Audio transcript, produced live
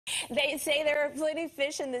They say there are plenty of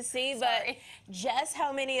fish in the sea, but just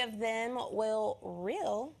how many of them will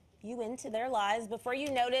reel you into their lives before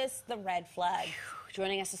you notice the red flag?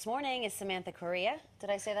 Joining us this morning is Samantha Coria. Did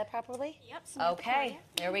I say that properly? Yep, Samantha Coria.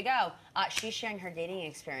 There we go. She's sharing her dating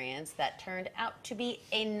experience that turned out to be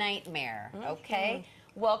a nightmare. Okay.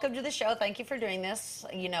 Welcome to the show. Thank you for doing this.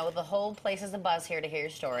 You know, the whole place is a buzz here to hear your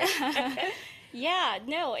story. Yeah,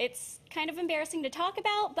 no, it's kind of embarrassing to talk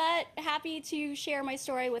about, but happy to share my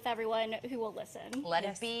story with everyone who will listen. Let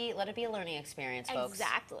it be a learning experience, folks.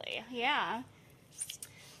 Exactly. Yeah.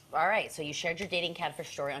 All right, so you shared your dating catfish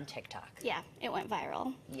story on TikTok. Yeah, it went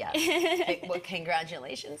viral. Yes. Well,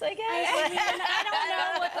 congratulations, I guess. I don't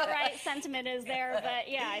know what the right sentiment is there, but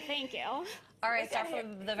yeah, thank you. All right, start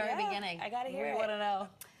from the very beginning. I gotta hear it. We want to know.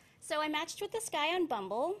 So I matched with this guy on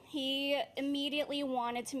Bumble. He immediately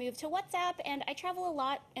wanted to move to WhatsApp, and I travel a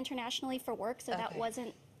lot internationally for work, so that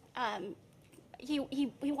wasn't, he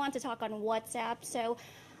wanted to talk on WhatsApp, so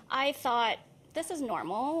I thought, this is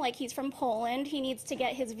normal. Like, he's from Poland. He needs to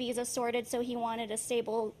get his visa sorted, so he wanted a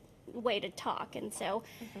stable way to talk. And so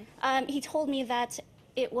he told me that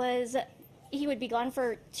he would be gone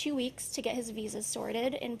for 2 weeks to get his visa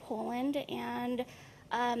sorted in Poland. And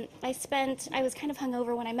I was kind of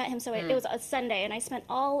hungover when I met him, so it was a Sunday, and I spent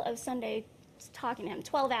all of Sunday talking to him,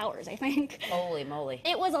 12 hours, I think. Holy moly.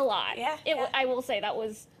 It was a lot. Yeah. I will say that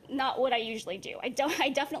was not what I usually do. I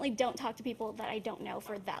definitely don't talk to people that I don't know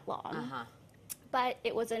for that long. But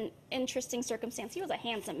it was an interesting circumstance. He was a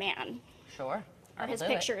handsome man. Sure. His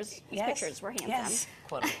pictures were handsome. Yes.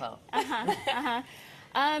 Quote unquote.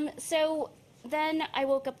 So then I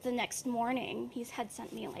woke up the next morning. He had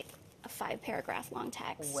sent me like a 5-paragraph long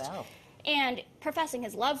text. Well. And professing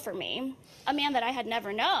his love for me, a man that I had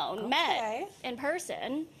never known, met in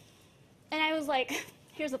person. And I was like,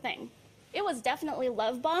 here's the thing. It was definitely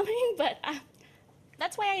love bombing, but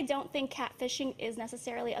that's why I don't think catfishing is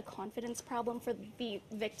necessarily a confidence problem for the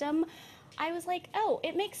victim. I was like, oh,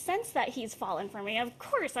 it makes sense that he's fallen for me. Of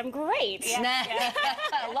course, I'm great.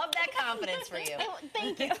 I love that confidence for you.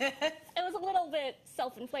 Thank you. It was a little bit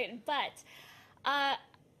self-inflated, but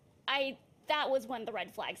that was when the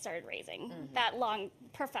red flag started raising, that long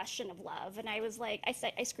profession of love. And I was like, I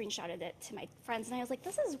screenshotted it to my friends, and I was like,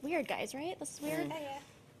 this is weird, guys, right? This is weird.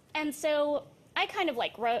 And so I kind of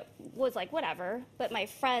like was like, whatever, but my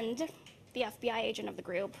friend, the FBI agent of the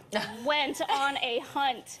group, went on a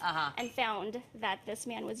hunt and found that this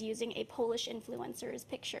man was using a Polish influencer's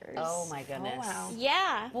pictures. Oh my goodness. Oh, wow.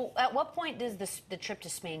 Yeah. Well, at what point does the trip to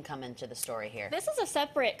Spain come into the story here? This is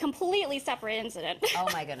a completely separate incident. Oh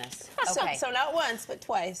my goodness. Okay. So not once, but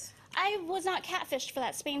twice. I was not catfished for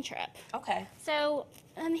that Spain trip. Okay. So,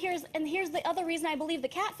 and here's the other reason I believe the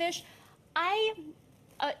catfish.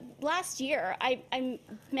 Last year, I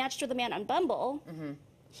matched with a man on Bumble.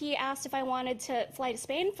 He asked if I wanted to fly to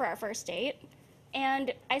Spain for our first date,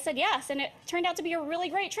 and I said yes, and it turned out to be a really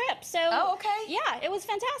great trip. So, yeah, it was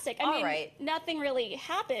fantastic. I mean, nothing really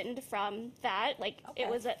happened from that. Like, it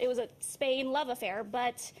was a Spain love affair,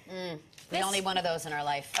 but only one of those in our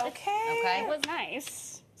life. It was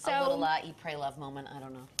nice. So, a little eat, pray, love moment. I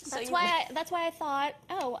don't know. That's why I thought,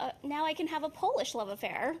 now I can have a Polish love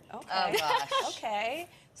affair. Okay. Oh gosh. Okay.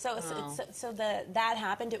 So that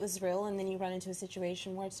happened. It was real, and then you run into a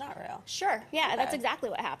situation where it's not real. Sure. Yeah, that's exactly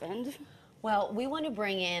what happened. Well, we want to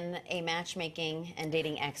bring in a matchmaking and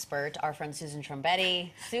dating expert, our friend Susan Trombetti.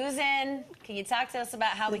 Susan, can you talk to us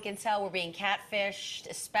about how we can tell we're being catfished,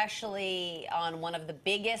 especially on one of the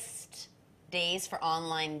biggest days for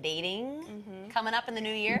online dating coming up in the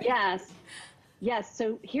new year? Yes.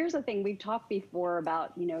 So here's the thing. We've talked before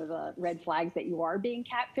about, the red flags that you are being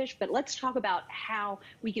catfished, but let's talk about how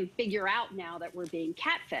we can figure out now that we're being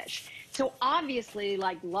catfished. So obviously,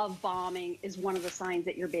 like, love bombing is one of the signs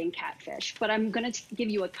that you're being catfished, but I'm going to give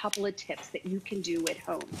you a couple of tips that you can do at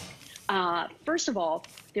home. First of all,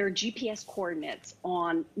 there are GPS coordinates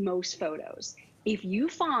on most photos. If you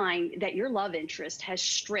find that your love interest has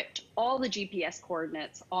stripped all the GPS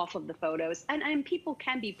coordinates off of the photos, and people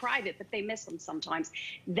can be private, but they miss them sometimes,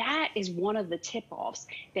 that is one of the tip-offs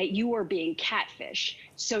that you are being catfished.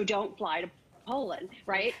 So don't fly to Poland,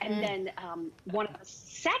 right? And then one of the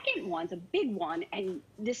second ones, a big one, and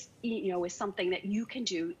this is something that you can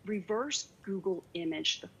do, reverse Google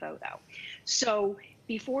image the photo. So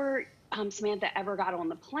before Samantha ever got on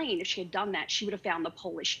the plane, if she had done that, she would have found the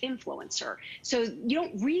Polish influencer. So you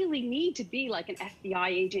don't really need to be like an FBI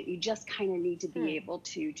agent. You just kind of need to be able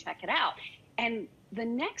to check it out. And the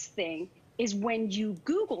next thing is when you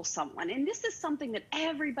Google someone, and this is something that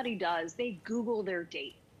everybody does, they Google their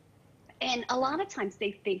date. And a lot of times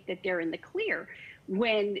they think that they're in the clear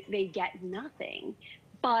when they get nothing.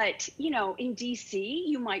 But, you know, in DC,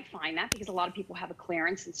 you might find that because a lot of people have a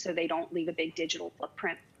clearance and so they don't leave a big digital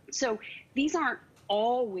footprint. So these aren't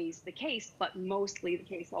always the case, but mostly the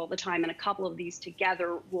case all the time. And a couple of these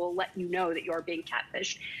together will let you know that you're being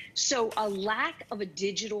catfished. So a lack of a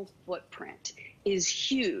digital footprint is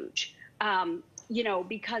huge. You know,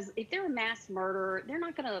 because if they're a mass murderer, they're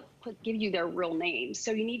not going to give you their real name.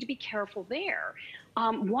 So you need to be careful there.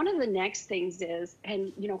 One of the next things is,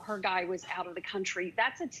 and you know, her guy was out of the country.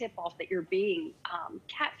 That's a tip off that you're being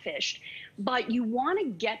catfished. But you want to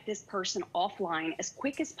get this person offline as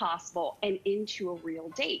quick as possible and into a real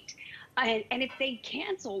date. And if they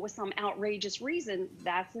cancel with some outrageous reason,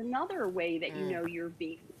 that's another way that you know you're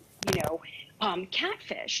being, you know,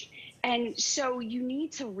 catfished. And so you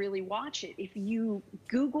need to really watch it. If you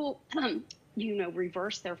Google, you know,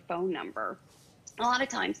 reverse their phone number, a lot of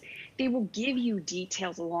times they will give you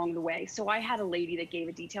details along the way. So I had a lady that gave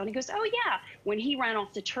a detail and he goes, oh yeah, when he ran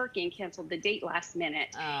off to Turkey and canceled the date last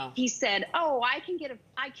minute, he said, oh,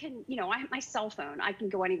 you know, I have my cell phone, I can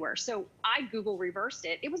go anywhere. So I Google reversed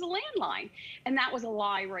it. It was a landline, and that was a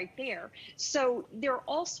lie right there. So there are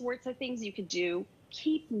all sorts of things you could do.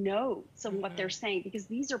 Keep notes of what they're saying, because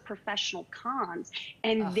these are professional cons,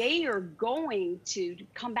 and they are going to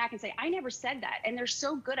come back and say, I never said that. And they're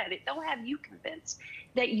so good at it, they'll have you convinced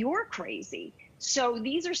that you're crazy. So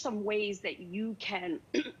these are some ways that you can,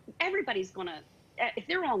 everybody's gonna, if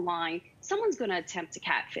they're online, someone's gonna attempt to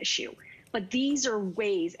catfish you. But these are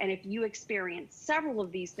ways, and if you experience several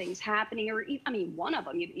of these things happening, or I mean, one of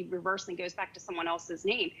them, you reverse and goes back to someone else's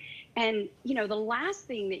name. And you know, the last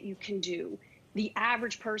thing that you can do, the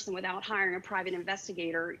average person without hiring a private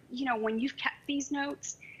investigator, you know, when you've kept these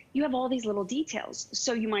notes, you have all these little details.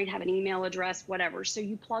 So you might have an email address, whatever. So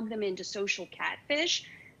you plug them into Social Catfish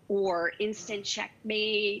or Instant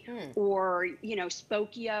Checkmate or, you know,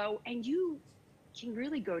 Spokio, and you can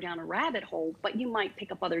really go down a rabbit hole, but you might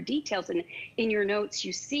pick up other details in your notes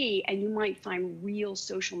you see, and you might find real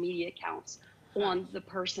social media accounts on the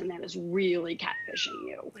person that is really catfishing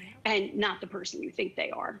you and not the person you think they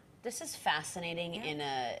are. This is fascinating in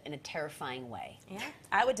a terrifying way. Yeah,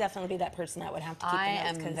 I would definitely be that person that would have to keep the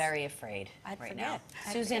notes. I am very afraid right now.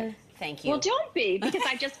 Susan, thank you. Well, don't be, because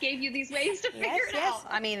I just gave you these ways to figure it out.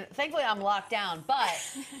 I mean, thankfully I'm locked down,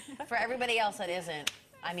 but for everybody else that isn't,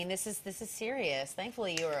 I mean, this is serious.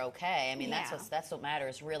 Thankfully you are okay. I mean, that's what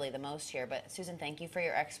matters really the most here. But Susan, thank you for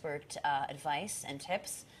your expert advice and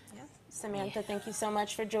tips. Yeah. Samantha, thank you so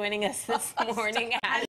much for joining us this morning.